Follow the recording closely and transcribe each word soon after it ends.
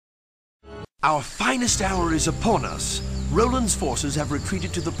Our finest hour is upon us. Roland's forces have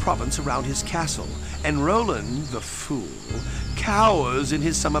retreated to the province around his castle, and Roland, the fool, cowers in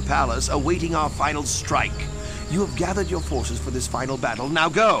his summer palace, awaiting our final strike. You have gathered your forces for this final battle. Now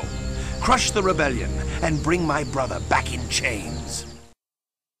go! Crush the rebellion, and bring my brother back in chains.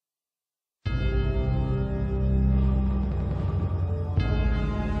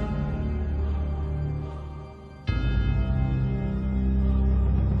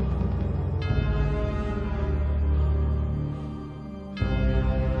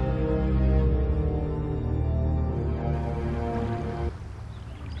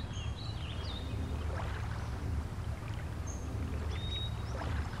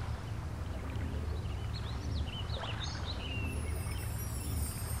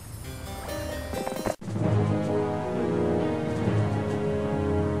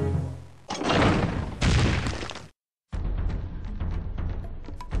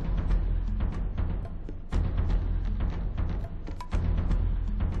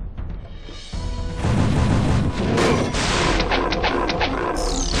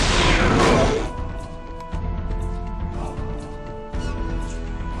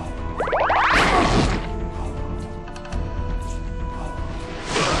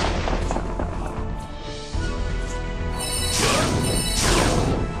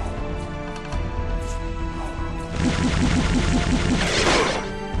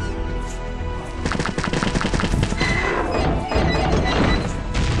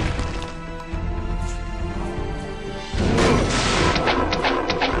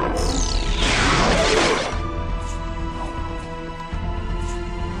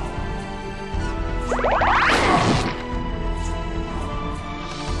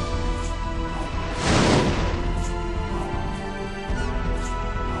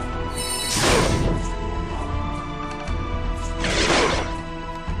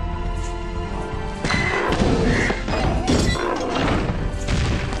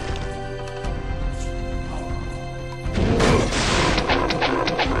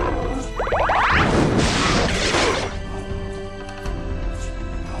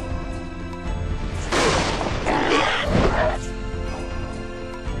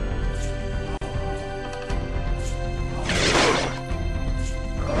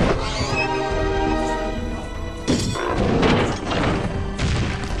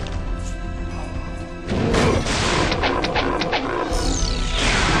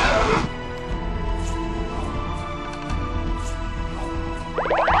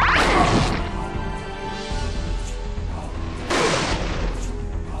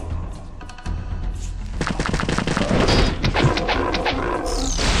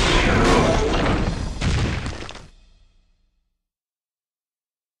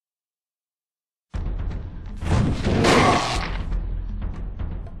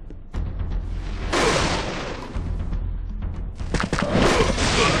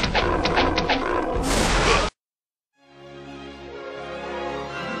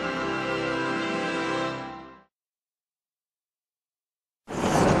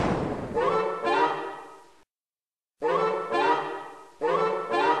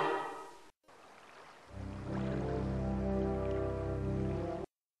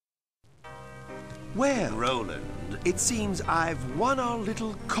 Well, Roland, it seems I've won our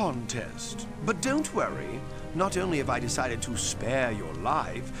little contest. But don't worry, not only have I decided to spare your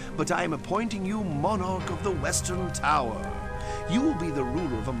life, but I am appointing you monarch of the Western Tower. You will be the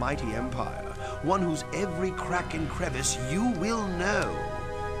ruler of a mighty empire, one whose every crack and crevice you will know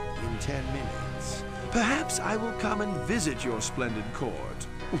in 10 minutes. Perhaps I will come and visit your splendid court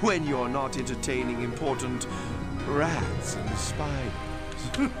when you're not entertaining important rats and spiders.